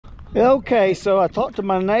Okay, so I talked to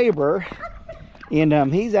my neighbor,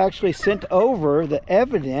 and he's actually sent over the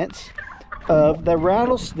evidence of the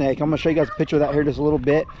rattlesnake. I'm gonna show you guys a picture of that here just a little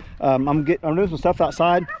bit. I'm doing some stuff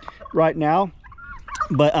outside right now,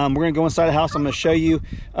 but we're gonna go inside the house. I'm gonna show you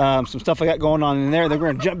some stuff I got going on in there. Then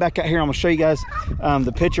we're gonna jump back out here. I'm gonna show you guys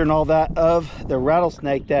the picture and all that of the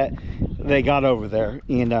rattlesnake that they got over there,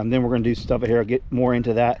 and then we're gonna do stuff here. I'll get more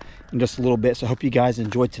into that in just a little bit. So I hope you guys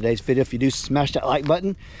enjoyed today's video. If you do, smash that like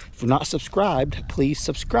button. If you're not subscribed, please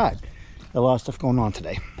subscribe. A lot of stuff going on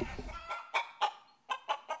today.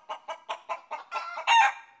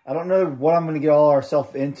 I don't know what I'm going to get all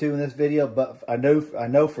ourselves into in this video, but I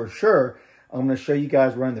know for sure I'm going to show you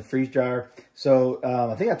guys running the freeze dryer. So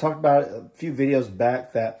I think I talked about it a few videos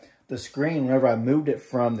back that the screen, whenever I moved it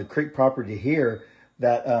from the creek property to here,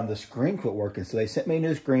 that the screen quit working. So they sent me a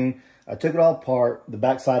new screen. I took it all apart, the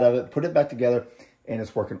back side of it, put it back together, and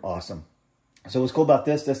it's working awesome. So what's cool about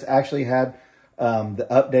this actually had the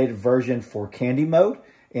updated version for candy mode.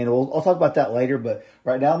 And I'll talk about that later, but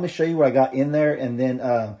right now let me show you what I got in there. And then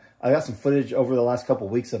I got some footage over the last couple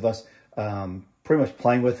of weeks of us pretty much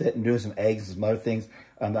playing with it and doing some eggs and some other things.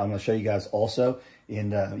 I'm going to show you guys also.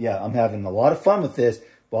 And yeah, I'm having a lot of fun with this,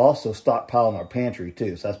 but also stockpiling our pantry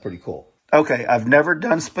too. So that's pretty cool. Okay, I've never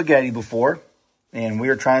done spaghetti before, and we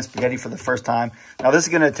are trying spaghetti for the first time. Now this is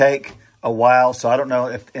going to take a while, so I don't know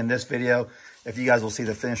if in this video, if you guys will see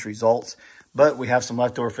the finished results. But we have some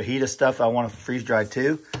leftover fajita stuff I want to freeze dry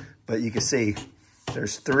too. But you can see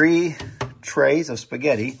there's 3 trays of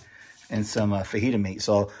spaghetti and some fajita meat.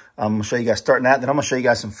 So I'm going to show you guys starting that. Then I'm going to show you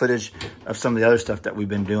guys some footage of some of the other stuff that we've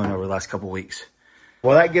been doing over the last couple of weeks.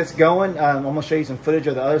 While that gets going, I'm going to show you some footage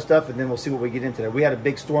of the other stuff, and then we'll see what we get into there. We had a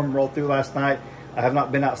big storm roll through last night. I have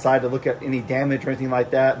not been outside to look at any damage or anything like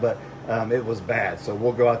that, but it was bad. So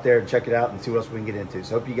we'll go out there and check it out and see what else we can get into.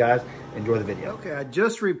 So hope you guys enjoy the video. Okay, I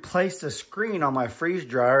just replaced the screen on my freeze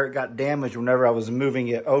dryer. It got damaged whenever I was moving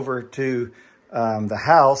it over to the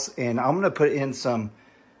house, and I'm going to put in some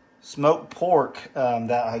smoked pork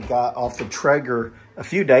that I got off the Traeger a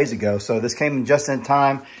few days ago. So this came in just in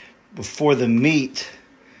time before the meat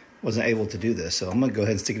wasn't able to do this. So I'm going to go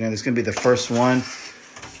ahead and stick it in. This is going to be the first one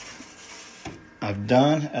I've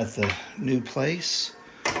done at the new place.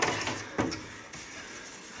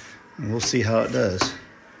 And we'll see how it does.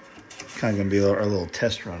 Kind of going to be our little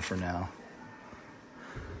test run for now.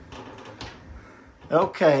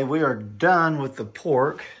 Okay, we are done with the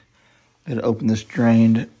pork. I'm going to open this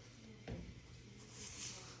drained.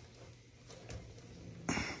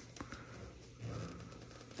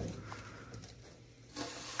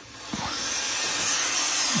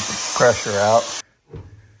 Pressure out.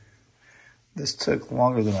 This took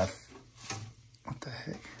longer than what the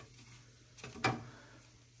heck?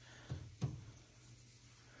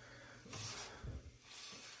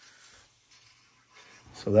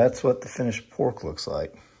 So that's what the finished pork looks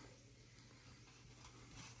like.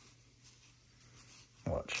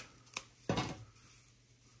 Watch.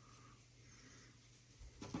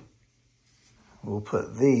 We'll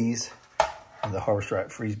put these in the Harvest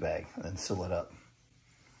Right freeze bag and then seal it up.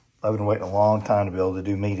 I've been waiting a long time to be able to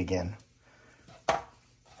do meat again.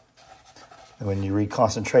 And when you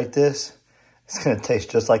reconcentrate this, it's going to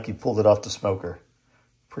taste just like you pulled it off the smoker.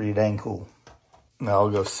 Pretty dang cool. Now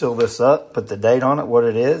I'll go seal this up, put the date on it, what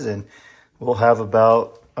it is, and we'll have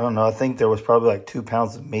about, I don't know, I think there was probably like 2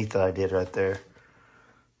 pounds of meat that I did right there.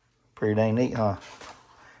 Pretty dang neat, huh?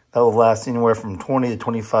 That will last anywhere from 20 to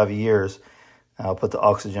 25 years. I'll put the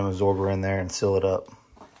oxygen absorber in there and seal it up.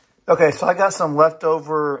 Okay, so I got some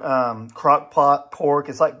leftover crock pot pork.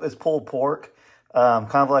 It's pulled pork, kind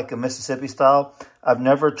of like a Mississippi style. I've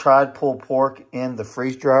never tried pulled pork in the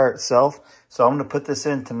freeze dryer itself. So I'm going to put this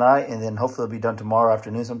in tonight, and then hopefully it'll be done tomorrow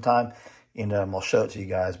afternoon sometime. And I'll show it to you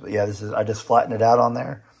guys. But yeah, I just flattened it out on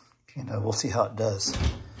there, and we'll see how it does.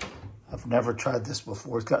 I've never tried this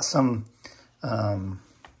before. It's got some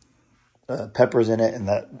peppers in it, and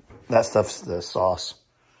that stuff's the sauce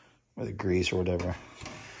or the grease or whatever.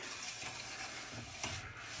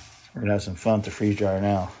 We're going to have some fun with the freeze dryer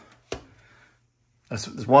now. That's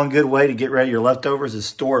one good way to get rid of your leftovers is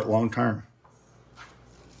store it long term.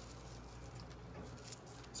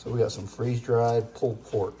 So we got some freeze-dried pulled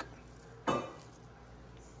pork.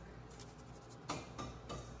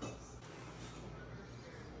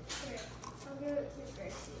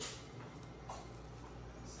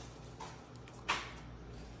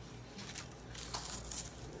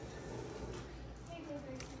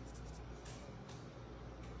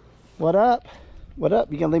 What up? What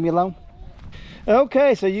up? You gonna leave me alone?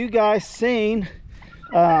 Okay, so you guys seen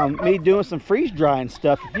me doing some freeze drying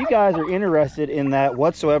stuff. If you guys are interested in that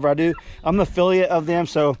whatsoever, I'm an affiliate of them,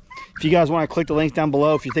 so If you guys want to click the links down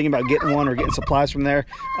below, if you're thinking about getting one or getting supplies from there,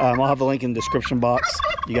 I'll have the link in the description box.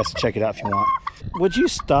 You guys can check it out if you want. Would you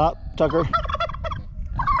stop, Tucker?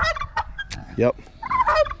 Yep.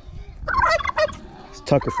 It's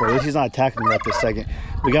Tucker for you. He's not attacking me right this second.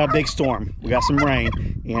 We got a big storm. We got some rain.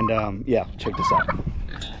 And yeah, check this out.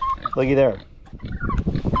 Looky there.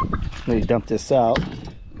 Let me dump this out.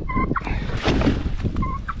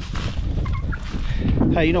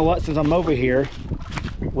 Hey, you know what? Since I'm over here,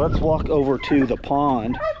 let's walk over to the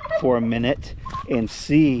pond for a minute and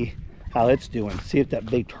see how it's doing. See if that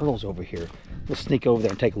big turtle's over here. Let's sneak over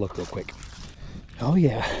there and take a look real quick. Oh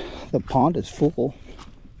yeah, the pond is full.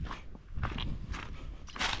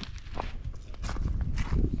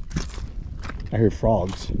 I hear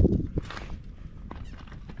frogs.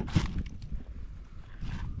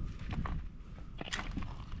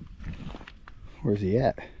 Where's he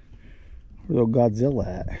at? Where's old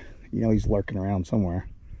Godzilla at? You know he's lurking around somewhere.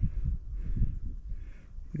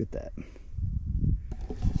 Look at that.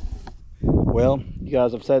 Well, you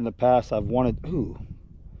guys have said in the past I've wanted to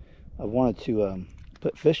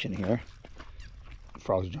put fish in here.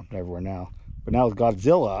 Frogs are jumping everywhere now. But now with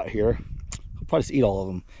Godzilla out here, I'll probably just eat all of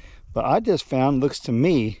them. But I just found, looks to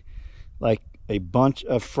me like a bunch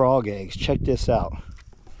of frog eggs. Check this out.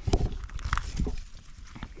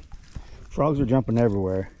 Frogs are jumping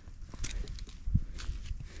everywhere.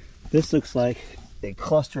 This looks like a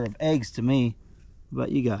cluster of eggs to me. What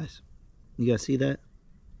about you guys? You guys see that?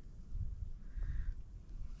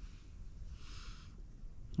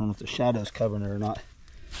 I don't know if the shadow's covering it or not.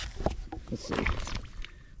 Let's see.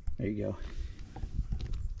 There you go.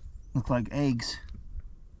 Look like eggs.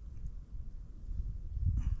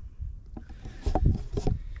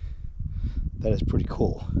 That is pretty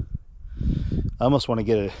cool. I almost want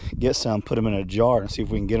to get some, put them in a jar and see if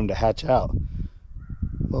we can get them to hatch out.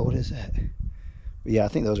 Whoa, what is that? But yeah, I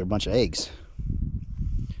think those are a bunch of eggs.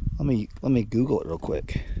 Let me Google it real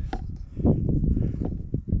quick.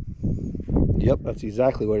 Yep, that's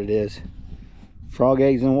exactly what it is. Frog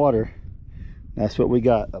eggs in water. That's what we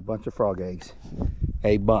got, a bunch of frog eggs.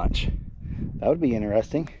 A bunch. That would be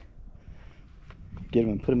interesting. Get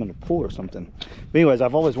them and put them in a pool or something. But anyways,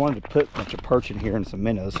 I've always wanted to put a bunch of perch in here and some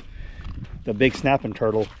minnows. The big snapping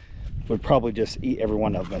turtle would probably just eat every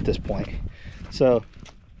one of them at this point. So,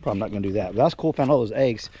 probably not going to do that. But that's cool, found all those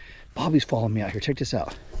eggs. Bobby's following me out here. Check this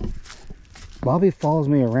out. Bobby follows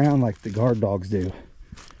me around like the guard dogs do.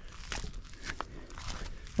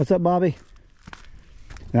 What's up, Bobby?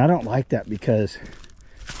 And I don't like that because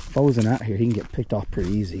if I wasn't out here, he can get picked off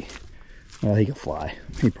pretty easy. Well, he could fly.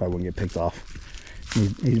 He probably wouldn't get picked off.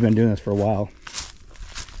 He's been doing this for a while.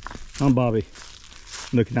 I'm Bobby.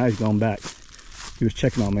 Look, now he's going back. He was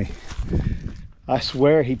checking on me. I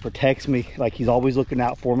swear he protects me, like he's always looking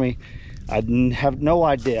out for me. I have no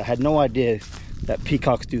idea. I had no idea that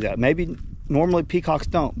peacocks do that. Maybe normally peacocks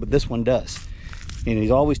don't, but this one does. And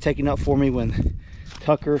he's always taking up for me when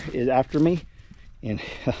Tucker is after me. And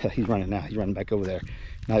he's running now. He's running back over there.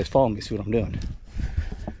 Now he's following me, see what I'm doing.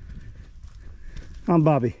 I'm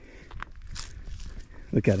Bobby.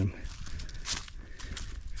 Look at him.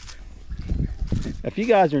 If you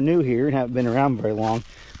guys are new here and haven't been around very long,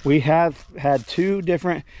 we have had 2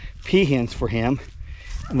 different peahens for him,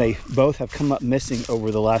 and they both have come up missing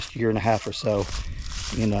over the last year and a half or so.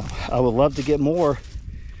 You know, I would love to get more,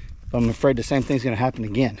 but I'm afraid the same thing's going to happen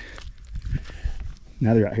again.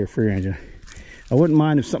 Now they're out here free ranging. I wouldn't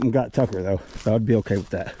mind if something got Tucker though. I would be okay with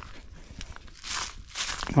that.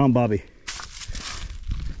 Come on, Bobby.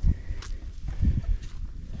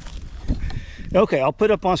 Okay, I'll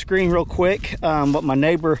put up on screen real quick what my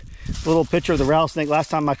neighbor, little picture of the rattlesnake. Last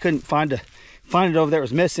time I couldn't find it over there, it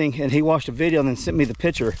was missing, and he watched a video and then sent me the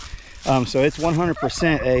picture. So it's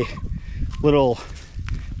 100% a little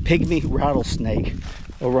pygmy rattlesnake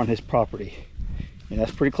over on his property, and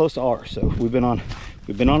that's pretty close to ours. So we've been on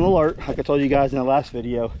alert, like I told you guys in the last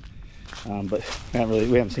video, but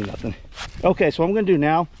we haven't seen nothing. Okay, so what I'm going to do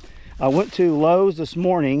now, I went to Lowe's this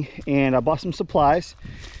morning and I bought some supplies.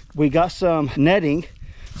 We got some netting,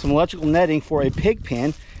 some electrical netting for a pig pen.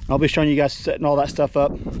 And I'll be showing you guys setting all that stuff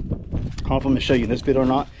up. I don't know if I'm going to show you in this video or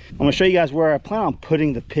not. I'm going to show you guys where I plan on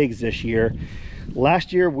putting the pigs this year.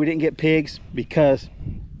 Last year we didn't get pigs because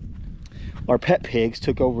our pet pigs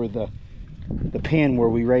took over the pen where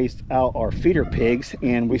we raised out our feeder pigs,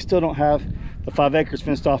 and we still don't have the 5 acres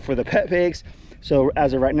fenced off for the pet pigs. So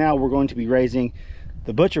as of right now, we're going to be raising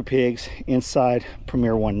the butcher pigs inside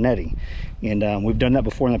Premier 1 netting, and we've done that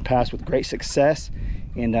before in the past with great success,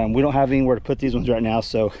 and we don't have anywhere to put these ones right now,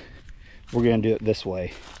 so we're going to do it this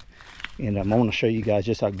way. And I want to show you guys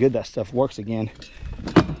just how good that stuff works again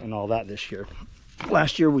and all that this year.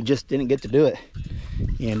 last year we just didn't get to do it.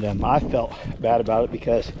 And I felt bad about it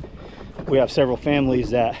because we have several families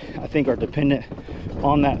that I think are dependent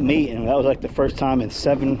on that meat. And that was like the first time in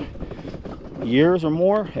 7 years or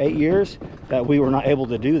more, 8 years, that we were not able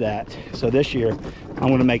to do that. So this year I'm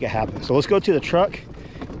going to make it happen. So let's go to the truck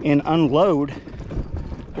and unload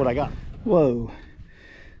what I got. Whoa.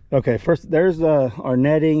 Okay, first there's our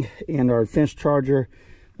netting and our fence charger.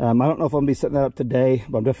 I don't know if I'm gonna be setting that up today,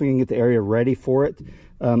 but I'm definitely gonna get the area ready for it.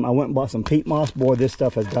 I went and bought some peat moss. Boy, this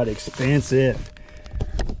stuff has got expensive.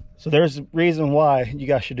 So there's a reason why you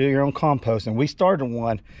guys should do your own compost. And we started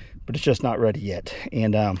one, but it's just not ready yet.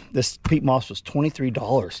 And this peat moss was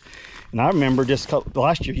 $23. And I remember just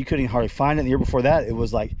last year, you couldn't hardly find it. The year before that, it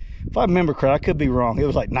was like, if I remember correct, I could be wrong, it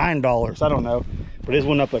was like $9. I don't know, but it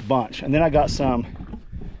went up a bunch. And then I got some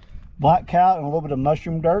black cow and a little bit of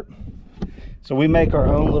mushroom dirt. So we make our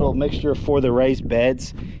own little mixture for the raised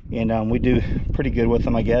beds, and we do pretty good with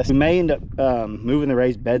them, I guess. We may end up moving the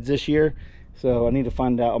raised beds this year, so I need to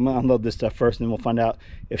find out. I'm gonna unload this stuff first, and then we'll find out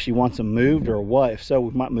if she wants them moved or what. If so,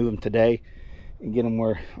 we might move them today and get them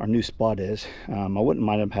where our new spot is. I wouldn't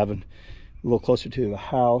mind them having a little closer to the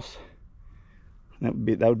house. That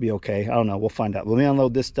would be okay. I don't know, we'll find out. Let me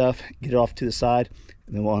unload this stuff, get it off to the side,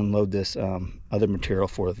 and then we'll unload this other material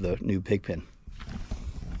for the new pig pen.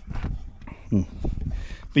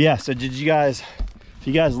 But yeah, so did you guys, if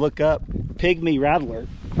you guys look up pygmy rattler,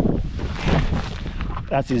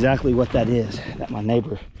 that's exactly what that is, that my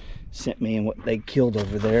neighbor sent me and what they killed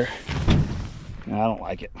over there. And I don't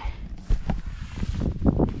like it.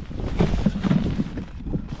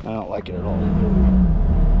 I don't like it at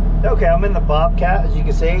all. Okay, I'm in the Bobcat, as you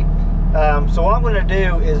can see. So what I'm gonna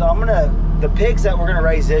do is the pigs that we're gonna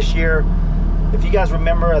raise this year, if you guys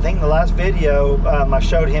remember, I think in the last video, I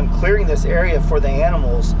showed him clearing this area for the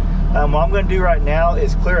animals. What I'm going to do right now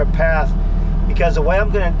is clear a path, because the way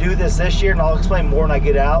I'm going to do this year, and I'll explain more when I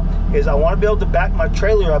get out, is I want to be able to back my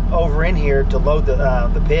trailer up over in here to load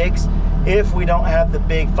the pigs. If we don't have the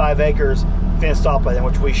big 5 acres fenced off by then,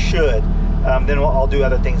 which we should, then I'll do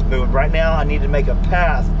other things moving. Right now, I need to make a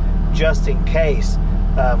path just in case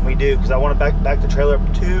we do, because I want to back the trailer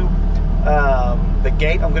up to the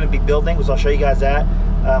gate I'm going to be building, so I'll show you guys that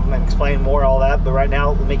and explain more all that. But right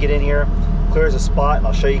now, let me get in here, clear as a spot, and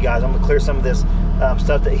I'll show you guys. I'm going to clear some of this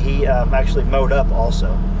stuff that he actually mowed up also.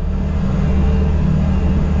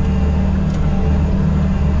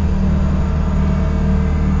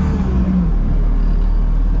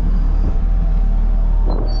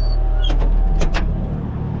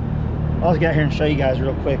 I'll just get here and show you guys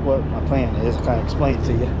real quick what my plan is, kind of explain it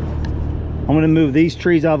to you. I'm going to move these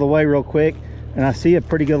trees out of the way real quick, and I see a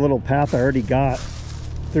pretty good little path I already got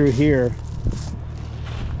through here.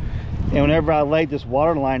 And whenever I laid this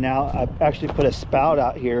water line out, I actually put a spout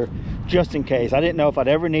out here just in case. I didn't know if I'd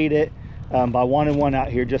ever need it, but I wanted one out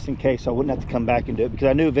here just in case, so I wouldn't have to come back and do it, because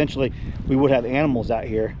I knew eventually we would have animals out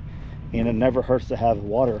here, and it never hurts to have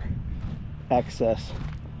water access.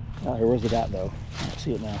 Where's it at though? I don't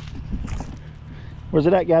see it now. Where's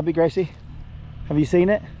it at, Gabby, Gracie? Have you seen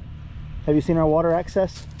it? Have you seen our water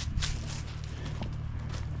access?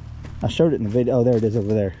 I showed it in the video. Oh, there it is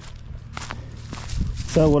over there.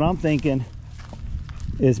 So what I'm thinking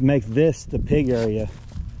is make this the pig area.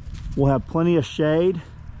 We'll have plenty of shade.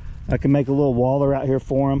 I can make a little waller out here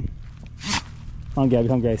for them. Come on, Gabby,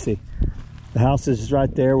 come, Gracie. The house is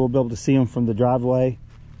right there. We'll be able to see them from the driveway.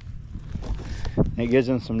 And it gives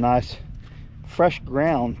them some nice fresh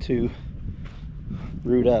ground to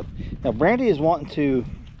root up. Now Brandy is wanting to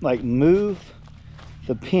like move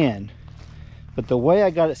the pen, but the way I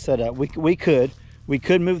got it set up, we could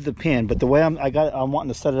move the pen, but the way I'm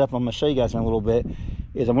wanting to set it up, I'm going to show you guys in a little bit,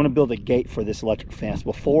 is I'm going to build a gate for this electric fence.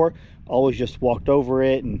 Before, I always just walked over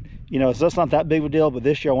it, and you know, so it's not that big of a deal, but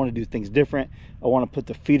this year I want to do things different. I want to put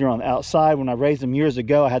the feeder on the outside. When I raised them years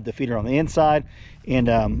ago, I had the feeder on the inside, and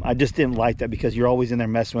I just didn't like that, because you're always in there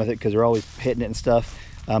messing with it, because they're always hitting it and stuff.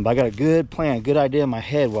 But I got a good plan, a good idea in my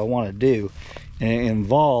head what I want to do, and it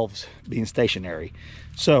involves being stationary.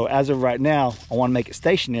 So as of right now, I want to make it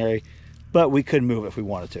stationary, but we could move it if we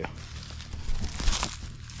wanted to.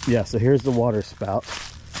 Yeah, so here's the water spout.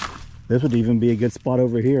 This would even be a good spot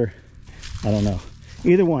over here. I don't know.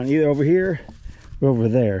 Either one, either over here or over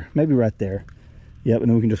there. Maybe right there. Yep, and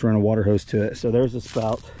then we can just run a water hose to it. So there's the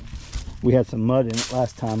spout. We had some mud in it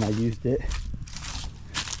last time I used it.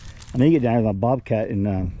 I need to get down to my Bobcat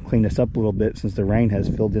and clean this up a little bit, since the rain has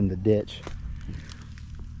filled in the ditch.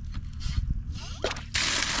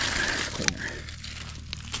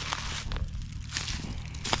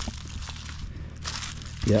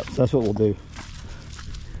 Yep, so that's what we'll do.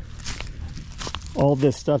 All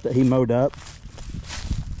this stuff that he mowed up,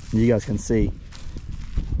 You guys can see.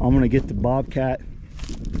 I'm gonna get the bobcat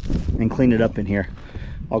and clean it up in here.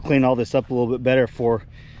 I'll clean all this up a little bit better for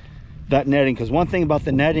that netting, because one thing about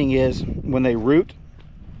the netting is when they root,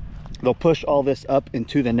 they'll push all this up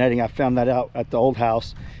into the netting. I found that out at the old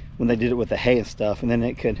house when they did it with the hay and stuff, and then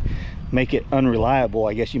it could make it unreliable,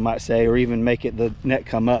 I guess you might say, or even make it the net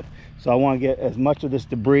come up. So I want to get as much of this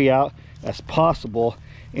debris out as possible,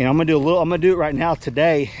 and I'm gonna do it right now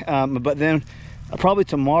today, but then probably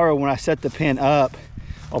tomorrow when I set the pen up,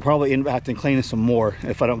 I'll probably end up having to clean it some more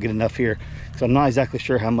if I don't get enough here, because I'm not exactly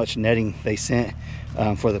sure how much netting they sent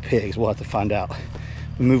for the pigs. We'll have to find out.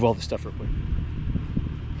 Move all this stuff real quick.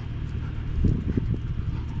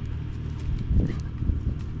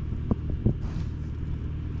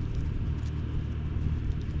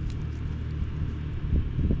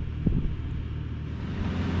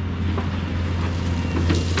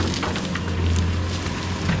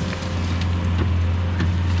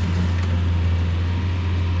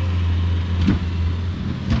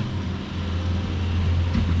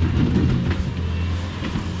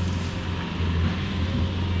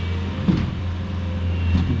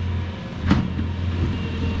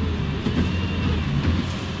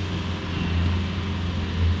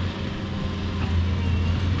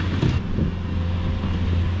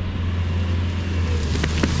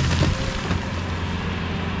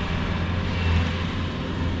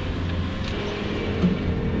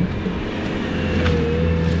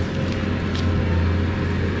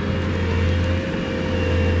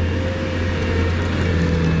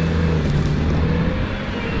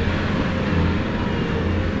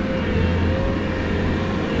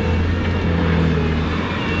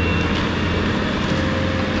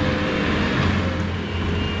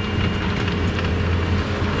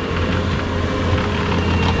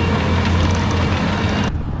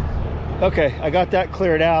 Okay, I got that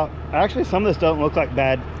cleared out. Actually, some of this doesn't look like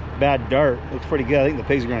bad dirt. It looks pretty good. I think the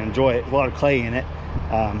pigs are gonna enjoy it. A lot of clay in it.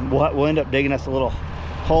 We'll end up digging us a little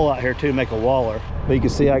hole out here too, make a waller. But you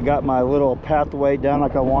can see I got my little pathway down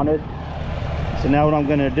like I wanted. So now what I'm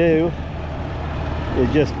gonna do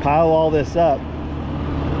is just pile all this up,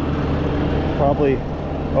 probably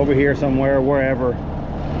over here somewhere, wherever,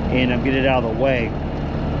 and get it out of the way.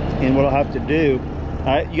 And what I'll have to do,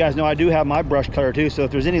 you guys know I do have my brush cutter too, so if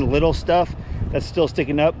there's any little stuff that's still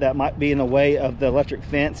sticking up that might be in the way of the electric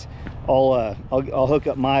fence, I'll hook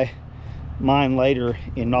up mine later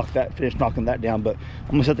and finish knocking that down. But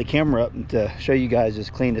I'm gonna set the camera up to show you guys,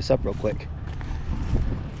 just clean this up real quick.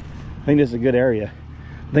 I think this is a good area.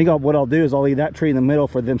 I think what I'll do is I'll leave that tree in the middle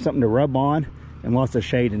for them something to rub on, and lots of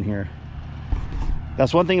shade in here.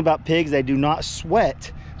 That's one thing about pigs, they do not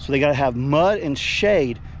sweat, so they got to have mud and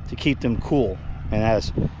shade to keep them cool. And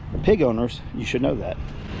as pig owners, you should know that.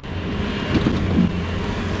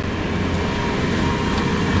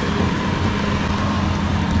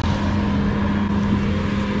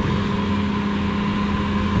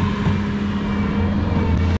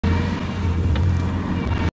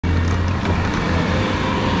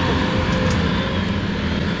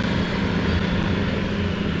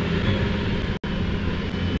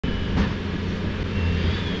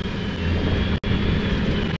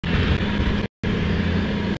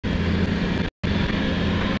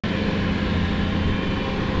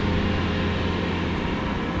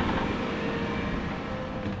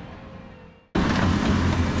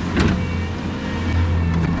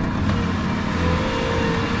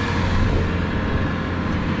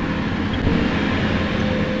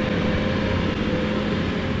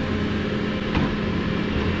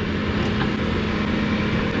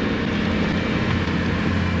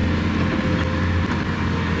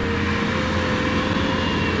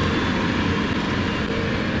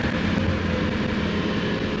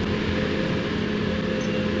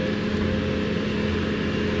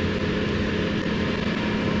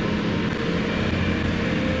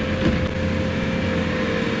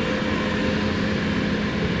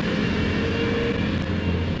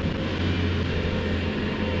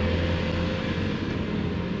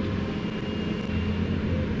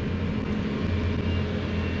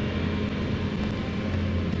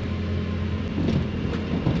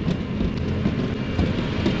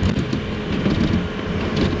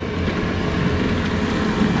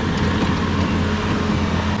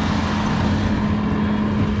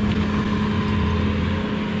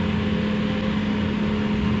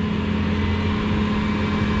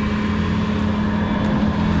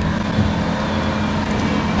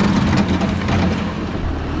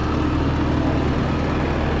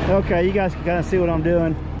 Okay, you guys can kind of see what I'm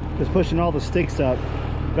doing. Just pushing all the sticks up.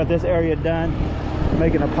 Got this area done,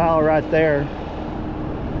 making a pile right there.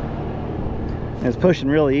 And it's pushing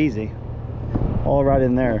really easy. all right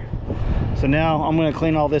in there. So now I'm going to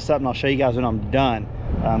clean all this up and I'll show you guys when I'm done.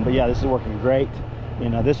 But yeah, this is working great. You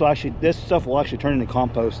know, this stuff will actually turn into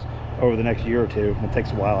compost over the next year or two. It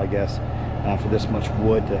takes a while, I guess, for this much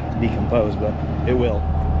wood to decompose, but it will.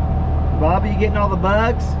 Bobby, you getting all the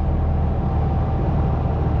bugs?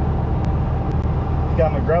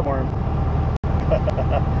 Got my grub worm.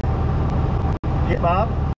 Get Bob?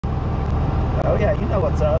 Oh yeah, you know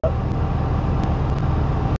what's up.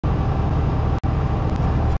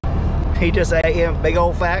 He just ate him a big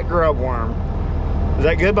old fat grub worm. Is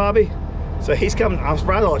that good, Bobby? So he's coming. I'm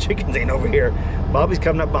surprised all the chickens ain't over here. Bobby's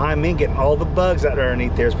coming up behind me and getting all the bugs out there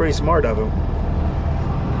underneath there. It's pretty smart of him.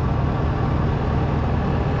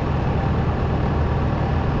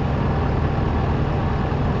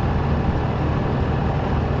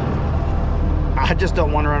 I just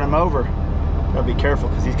don't want to run him over. Gotta be careful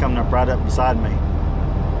because he's coming up right up beside me.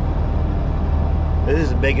 This is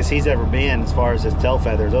the biggest he's ever been as far as his tail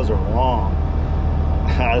feathers. Those are long.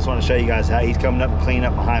 I just want to show you guys how he's coming up and cleaning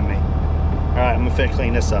up behind me. All right, I'm gonna finish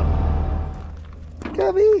cleaning this up.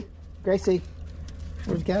 Gabby, Gracie,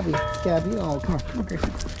 where's Gabby? Gabby, oh come on,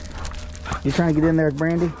 Gracie. You trying to get in there with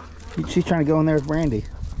Brandy? She's trying to go in there with Brandy.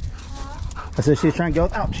 I said she's trying to go.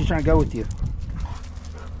 Oh, she's trying to go with you.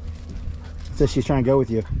 I said she's trying to go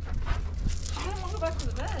with you. I don't want to go back to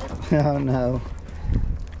the bed. Oh no,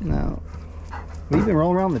 no. Well, you've been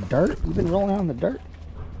rolling around in the dirt. You've been rolling around in the dirt.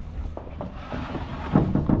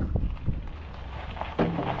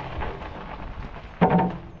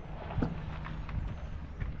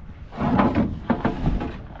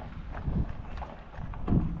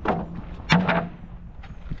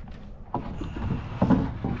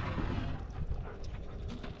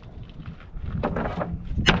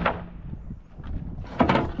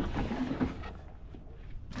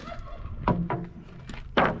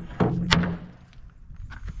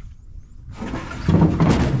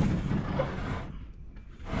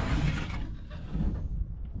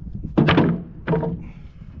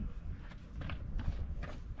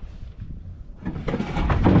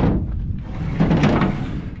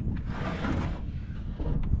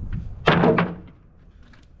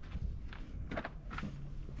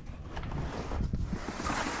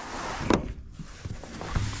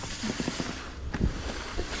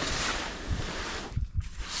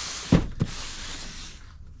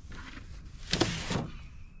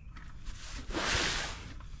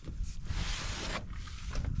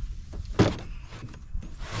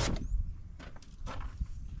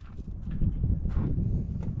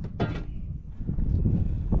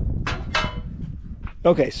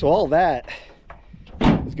 Okay, so all that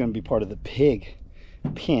is going to be part of the pig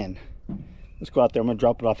pen. Let's go out there. I'm going to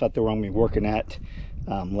drop it off out there where I'm going to be working at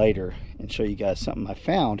later and show you guys something I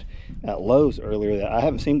found at Lowe's earlier that I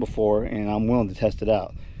haven't seen before, and I'm willing to test it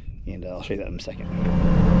out. And I'll show you that in a second.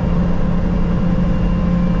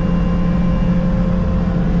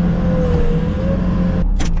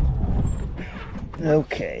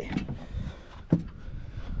 Okay.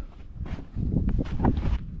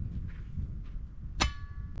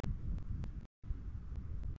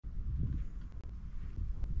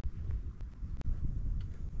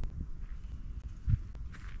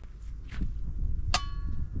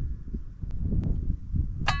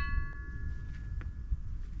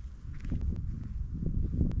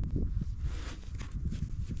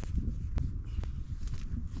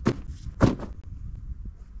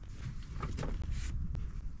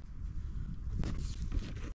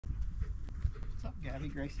 Gabby,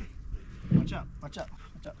 Gracie, watch out, watch out,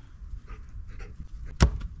 watch out.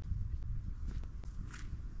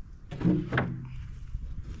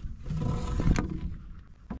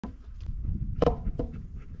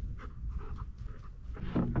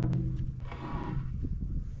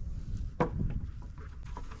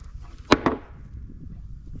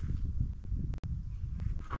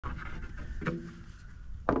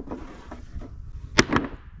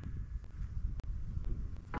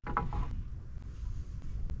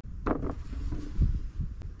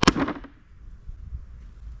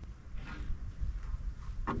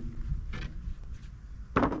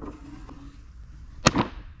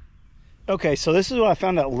 Okay, so this is what I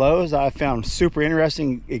found at Lowe's. I found super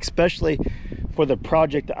interesting, especially for the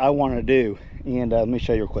project that I want to do. And let me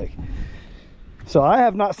show you real quick. So I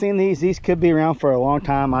have not seen these. These could be around for a long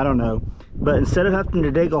time. I don't know. But instead of having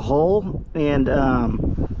to dig a hole and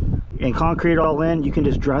concrete it all in, you can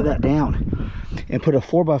just drive that down and put a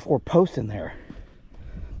 4x4 post in there.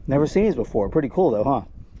 Never seen these before. Pretty cool though, huh?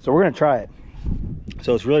 So we're gonna try it.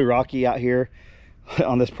 So it's really rocky out here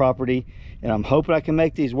on this property, and I'm hoping I can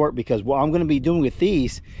make these work, because what I'm going to be doing with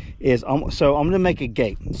these is so I'm going to make a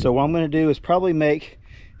gate. So what I'm going to do is probably make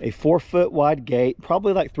a 4-foot wide gate,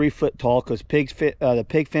 probably like 3 foot tall, because pigs fit. The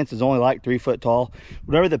pig fence is only like 3 foot tall.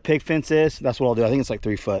 Whatever the pig fence is, that's what I'll do. I think it's like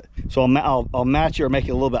 3 foot. So I'll match it or make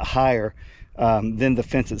it a little bit higher than the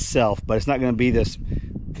fence itself, but it's not going to be this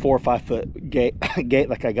 4 or 5 foot gate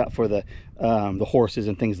like I got for the horses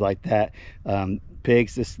and things like that.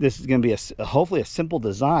 Pigs. This is going to be hopefully a simple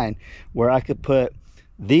design where I could put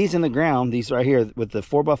these in the ground, these right here with the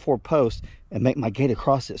 4x4 post, and make my gate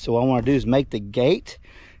across it. So what I want to do is make the gate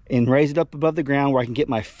and raise it up above the ground where I can get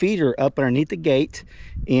my feeder up underneath the gate.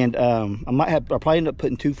 And I'll probably end up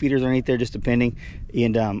putting 2 feeders underneath there, just depending.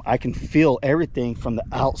 And I can feel everything from the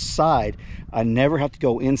outside. I never have to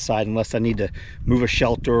go inside unless I need to move a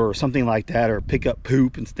shelter or something like that, or pick up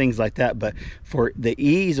poop and things like that. But for the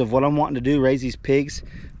ease of what I'm wanting to do, raise these pigs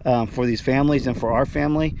for these families and for our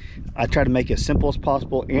family, I try to make it as simple as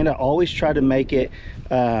possible. And I always try to make it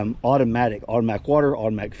automatic water,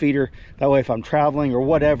 automatic feeder. That way if I'm traveling or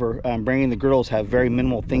whatever, bringing the girls have very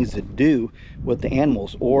minimal things to do with the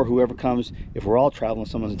animals, or whoever comes, if we're all traveling,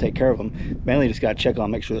 someone's to take care of them. Mainly just got to check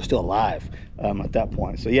on, make sure they're still alive at that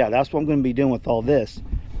point. So yeah, that's what I'm going to be doing with all this,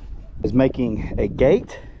 is making a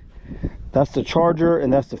gate. That's the charger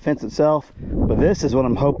and that's the fence itself. But this is what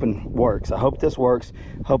I'm hoping works. I hope this works.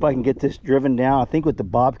 Hope I can get this driven down. I think with the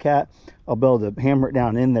Bobcat, I'll be able to hammer it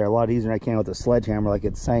down in there a lot easier than I can with a sledgehammer, like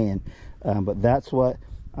it's saying. But that's what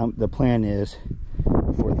the plan is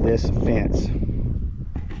for this fence.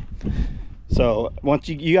 So once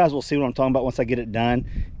you guys will see what I'm talking about once I get it done.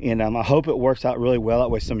 And I hope it works out really well. That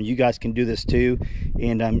way some of you guys can do this too.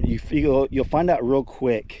 And you'll find out real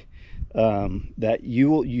quick that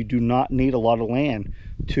you do not need a lot of land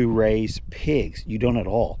to raise pigs. You don't at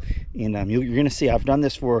all. And you're gonna see, I've done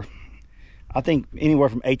this for, I think, anywhere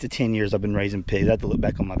from 8 to 10 years. I've been raising pigs. I have to look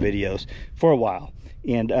back on my videos for a while.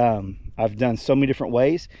 And I've done so many different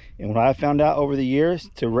ways. And what I found out over the years,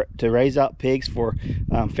 to raise out pigs for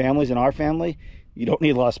families in our family, you don't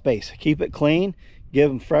need a lot of space. Keep it clean, give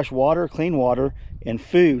them fresh water, clean water, and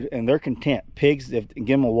food, and they're content. Pigs, if give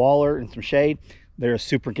them a waller and some shade, they're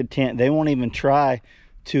super content. They won't even try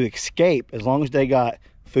to escape as long as they got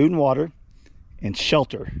food and water and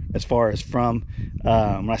shelter. As far as from,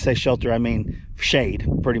 when I say shelter, I mean shade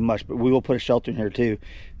pretty much, but we will put a shelter in here too.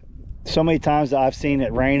 So many times that I've seen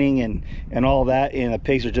it raining and all that, and the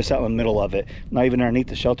pigs are just out in the middle of it, not even underneath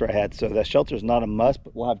the shelter I had. So that shelter is not a must,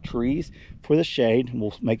 but we'll have trees for the shade.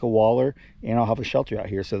 We'll make a waller, and I'll have a shelter out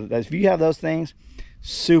here. So if you have those things,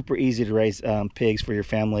 super easy to raise pigs for your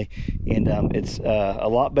family. And it's a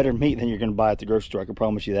lot better meat than you're going to buy at the grocery store, I can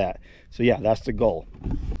promise you that. So yeah, that's the goal,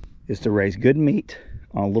 is to raise good meat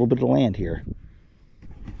on a little bit of land here.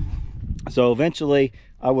 So eventually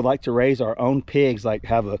I would like to raise our own pigs, like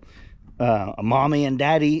have a mommy and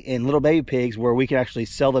daddy and little baby pigs, where we can actually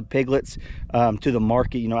sell the piglets to the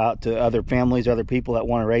market, you know, out to other families, other people that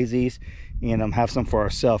want to raise these, and have some for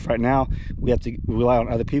ourselves. Right now we have to rely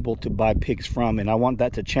on other people to buy pigs from, and I want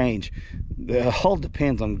that to change. It all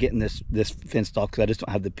depends on getting this fence installed, because I just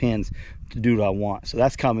don't have the pins to do what I want. So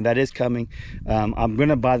that's coming. That is coming. I'm going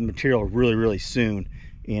to buy the material really soon.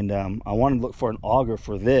 And I want to look for an auger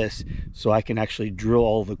for this, so I can actually drill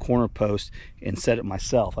all the corner posts and set it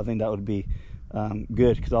myself. I think that would be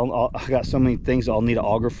good, because I got so many things I'll need an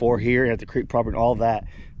auger for here at the creek property and all that.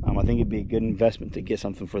 I think it'd be a good investment to get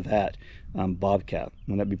something for that Bobcat.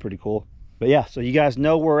 Wouldn't that be pretty cool? But yeah, so you guys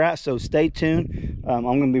know where we're at, so stay tuned. I'm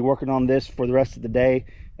going to be working on this for the rest of the day.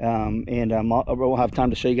 I won't have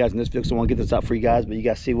time to show you guys in this video, so I want to get this out for you guys, but you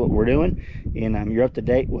guys see what we're doing, and you're up to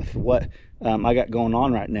date with what I got going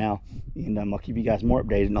on right now. And I'll keep you guys more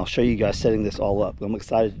updated, and I'll show you guys setting this all up. I'm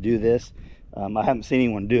excited to do this. I haven't seen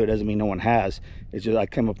anyone do it. Doesn't mean no one has. It's just I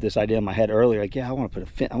came up with this idea in my head earlier, like, yeah, I want to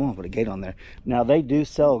put a gate on there. Now they do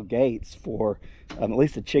sell gates for at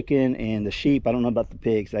least the chicken and the sheep. I don't know about the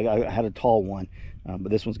pigs. I had a tall one, but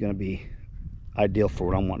this one's going to be ideal for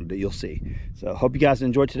what I'm wanting to do. You'll see. So hope you guys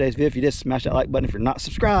enjoyed today's video. If you did, smash that like button. If you're not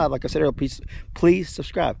subscribed, like I said earlier, please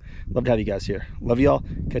subscribe. Love to have you guys here. Love y'all.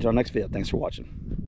 Catch you on the next video. Thanks for watching.